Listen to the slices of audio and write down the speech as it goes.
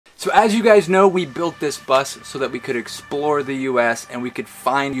So as you guys know, we built this bus so that we could explore the US and we could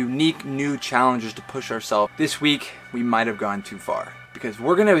find unique new challenges to push ourselves. This week, we might have gone too far because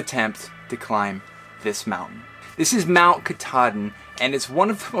we're gonna attempt to climb this mountain. This is Mount Katahdin and it's one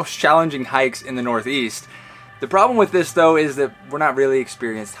of the most challenging hikes in the Northeast. The problem with this though is that we're not really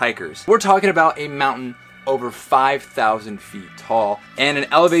experienced hikers. We're talking about a mountain over 5,000 feet tall and an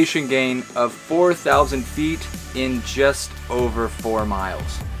elevation gain of 4,000 feet in just over 4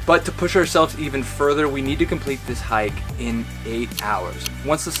 miles. But to push ourselves even further, we need to complete this hike in 8 hours.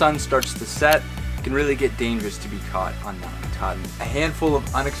 Once the sun starts to set, it can really get dangerous to be caught on Mount Katahdin. A handful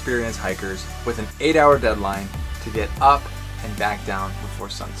of unexperienced hikers with an 8-hour deadline to get up and back down before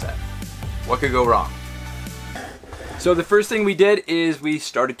sunset. What could go wrong? So the first thing we did is we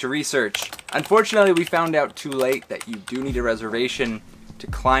started to research. Unfortunately, we found out too late that you do need a reservation to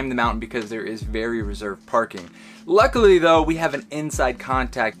climb the mountain because there is very reserved parking. Luckily though, we have an inside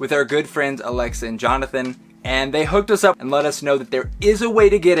contact with our good friends Alexa and Jonathan, and they hooked us up and let us know that there is a way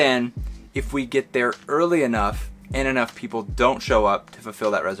to get in if we get there early enough and enough people don't show up to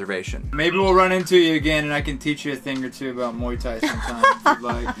fulfill that reservation. Maybe we'll run into you again and I can teach you a thing or two about Muay Thai sometime if you'd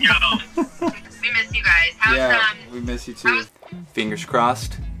like. Yo, we miss you guys. How's we miss you too. Fingers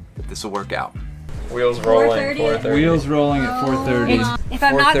crossed that this will work out. Wheels rolling, 4:30. Wheels rolling at 4:30. If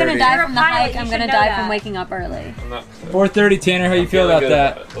I'm not gonna die from the hike, I'm gonna die from waking up early. 4:30, Tanner. How you feel about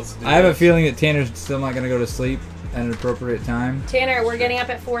that? I have a this. feeling that Tanner's still not gonna go to sleep at an appropriate time. Tanner, we're getting up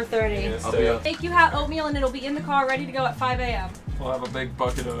at 4:30. I'll be up. Make you hot oatmeal and it'll be in the car ready to go at 5 a.m. We'll have a big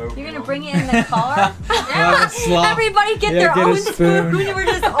bucket of oatmeal. You're gonna bring it in the car? Yeah. Everybody get their own spoon. We're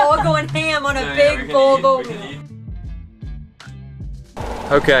just all going ham on a big bowl of oatmeal.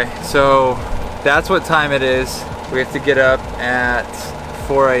 Okay, so that's what time it is. We have to get up at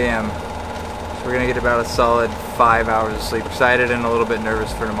 4 a.m. So we're gonna get about a solid 5 hours of sleep. Excited and a little bit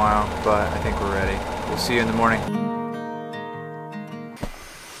nervous for tomorrow, but I think we're ready. We'll see you in the morning.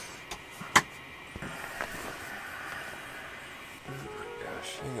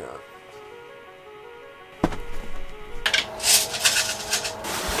 Gosh, hang on.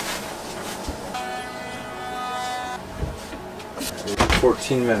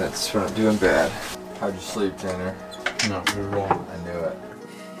 $14 minutes, we're not doing bad. How'd you sleep, Tanner? No, we're rolling. I knew it.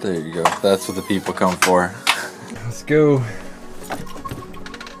 There you go. That's what the people come for. Let's go.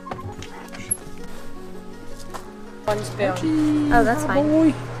 One spoon. Oh, that's fine.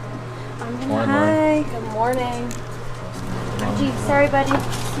 Boy. Hi. Good morning. Archie, sorry, buddy.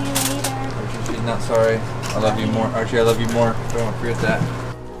 See you later. She's not sorry. I love you more. Archie, I love you more. Don't forget that.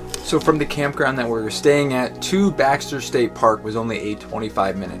 So from the campground that we were staying at to Baxter State Park was only a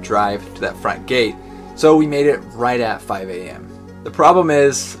 25-minute drive to that front gate. So we made it right at 5 a.m. The problem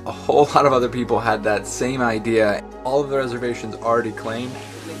is a whole lot of other people had that same idea. All of the reservations already claimed.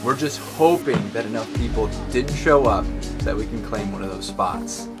 We're just hoping that enough people didn't show up so that we can claim one of those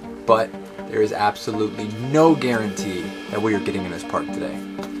spots. But there is absolutely no guarantee that we are getting in this park today.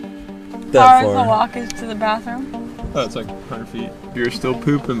 How far the walk is to the bathroom? Oh, it's like 100 feet. If you're still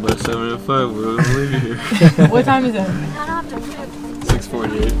pooping by 7:05, we'll leave you here. What time is it?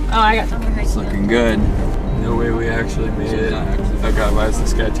 6:48. Oh, I got something. It's looking good. No way we actually made it. Oh god, why is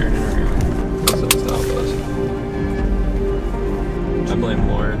this guy turning around? Doesn't stop us. I blame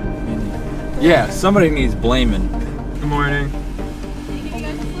Lauren. Yeah, somebody needs blaming. Good morning.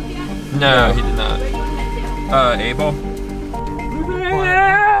 No, he did not. Abel?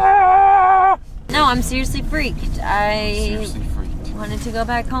 No, I'm seriously freaked. I wanted to go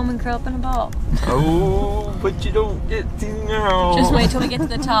back home and curl up in a ball. Oh, but you don't get to now. Just wait till we get to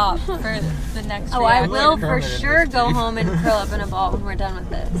the top for the next Oh, I reaction. will for sure go home and curl up in a ball when we're done with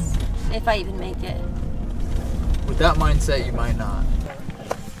this. If I even make it. With that mindset, you might not.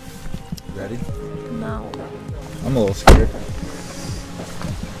 Ready? No. I'm a little scared.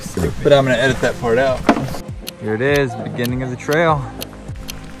 But I'm gonna edit that part out. Here it is, the beginning of the trail.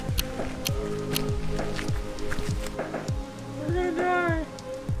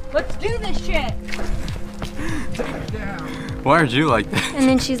 Let's do this shit. Why are you like that? And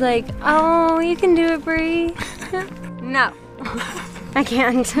then she's like, oh, you can do it, Bree. No. I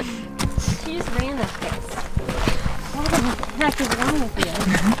can't. She just ran this place. What the heck is wrong with you?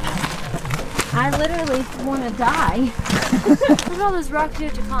 I literally want to die. Look at all those rocks you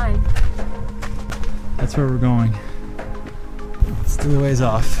have to climb. That's where we're going. It's 3 ways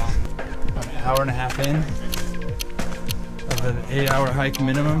off. About an hour and a half in of an 8-hour hike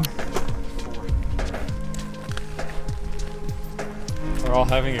minimum. We're all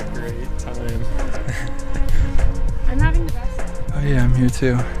having a great time. I'm having the best. Oh yeah, I'm here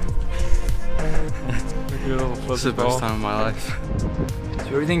too. A good little This is the best time of my life.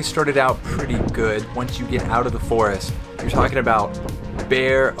 So everything started out pretty good. Once you get out of the forest, you're talking about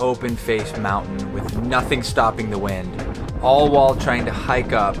bare open face mountain with nothing stopping the wind, all while trying to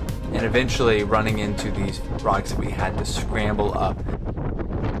hike up and eventually running into these rocks that we had to scramble up.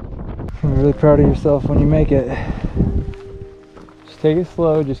 I'm really proud of yourself when you make it. Just take it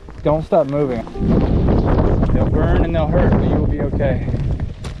slow, just don't stop moving. They'll burn and they'll hurt, but you will be okay.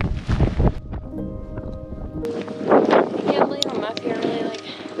 I can't believe I'm up here really, like,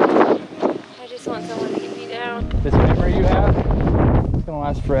 I just want someone to get me down. This memory you have, it's gonna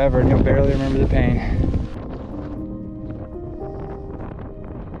last forever and you'll barely remember the pain.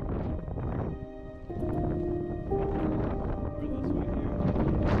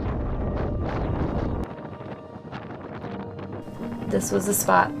 This was the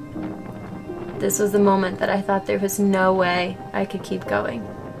spot. This was the moment that I thought there was no way I could keep going.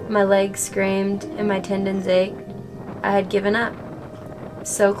 My legs screamed and my tendons ached. I had given up.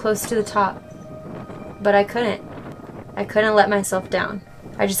 So close to the top. But I couldn't. I couldn't let myself down.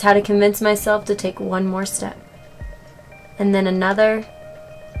 I just had to convince myself to take one more step. And then another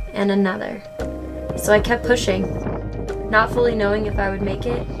and another. So I kept pushing, not fully knowing if I would make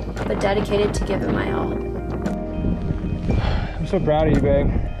it, but dedicated to give it my all. I'm so proud of you, babe.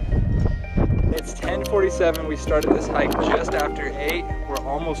 It's 10:47. We started this hike just after 8. We're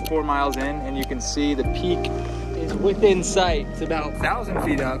almost 4 miles in, and you can see the peak is within sight. It's about 1,000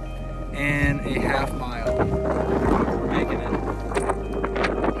 feet up and a half mile. We're making it.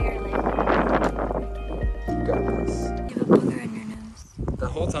 Barely. You got this. You have a booger in your nose. The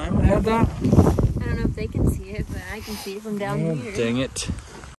whole time I had that? I don't know if they can see it, but I can see it from down here. Dang it.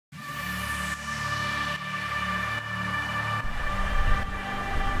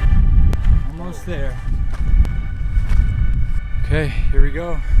 Almost there. Okay, here we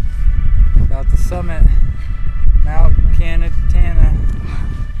go. About the summit. Mount Katahdin.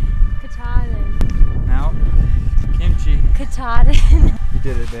 Mount Kimchi. Katahdin. You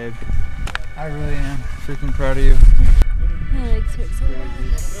did it, babe. I really am freaking proud of you. My legs hurt so bad.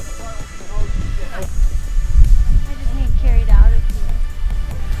 I just need carried out of here.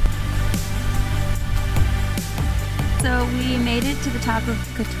 So we made it to the top of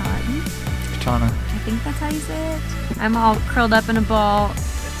Katahdin. Katana. I think that's how you say it. I'm all curled up in a ball,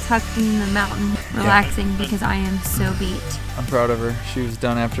 tucked in the mountain, relaxing because I am so beat. I'm proud of her. She was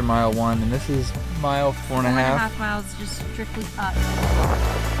done after mile 1, and this is mile 4.5. 4.5 miles just strictly up.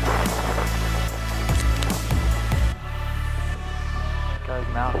 Guys,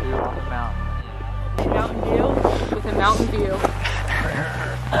 Mountain View on the mountain. Mountain View with a Mountain View.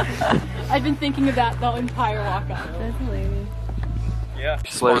 I've been thinking of that the entire walk up. That's hilarious. Yeah.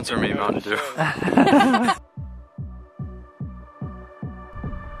 Sponsor me, Mountain Dew.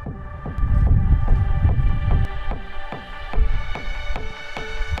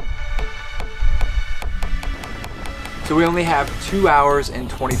 So we only have 2 hours and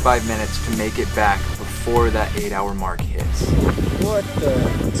 25 minutes to make it back before that 8-hour mark hits. What the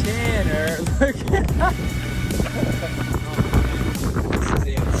Tanner? Look at that. This is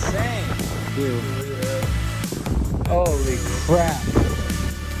insane. Dude. Holy crap.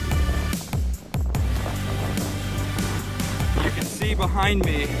 You can see behind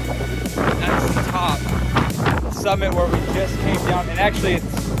me, that's the top. The summit where we just came down, and actually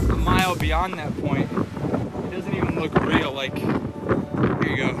it's a mile beyond that point. It doesn't even look real, like, here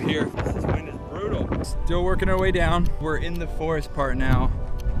you go, here. This wind is brutal. Still working our way down. We're in the forest part now,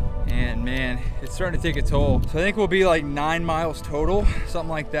 and man, it's starting to take a toll. So I think we'll be like 9 miles total, something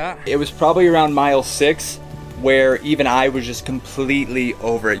like that. It was probably around mile 6 where even I was just completely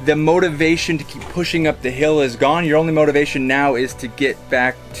over it. The motivation to keep pushing up the hill is gone. Your only motivation now is to get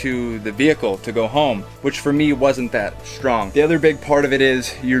back to the vehicle, to go home, which for me wasn't that strong. The other big part of it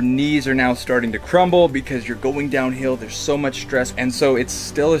is your knees are now starting to crumble because you're going downhill. There's so much stress, and so it's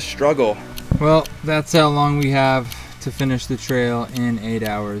still a struggle. Well, that's how long we have to finish the trail in 8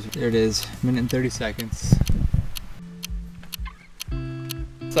 hours. There it is, 1 minute and 30 seconds.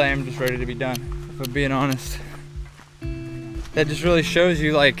 So I am just ready to be done, if I'm being honest. That just really shows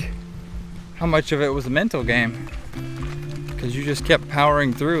you like how much of it was a mental game, because you just kept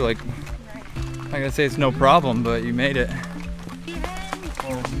powering through. Like, I'm not gonna say it's no problem, but you made it.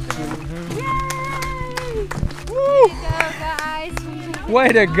 Woo! Guys. Way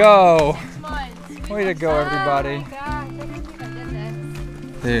to go! Way to go, everybody!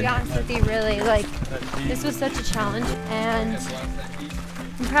 To be honest with you, really, like, this was such a challenge, and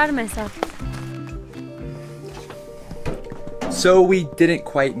I'm proud of myself. So we didn't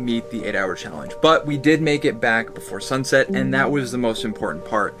quite meet the 8-hour challenge, but we did make it back before sunset, and that was the most important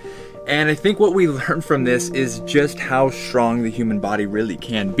part. And I think what we learned from this is just how strong the human body really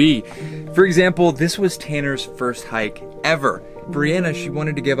can be. For example, this was Tanner's first hike ever. Brianna, she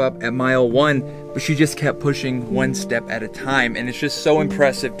wanted to give up at mile 1, but she just kept pushing one step at a time. And it's just so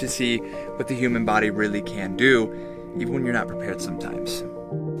impressive to see what the human body really can do, even when you're not prepared sometimes.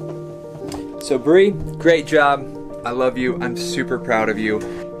 So Bree, great job. I love you. I'm super proud of you.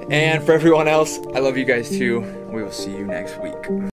 And for everyone else, I love you guys too. We will see you next week.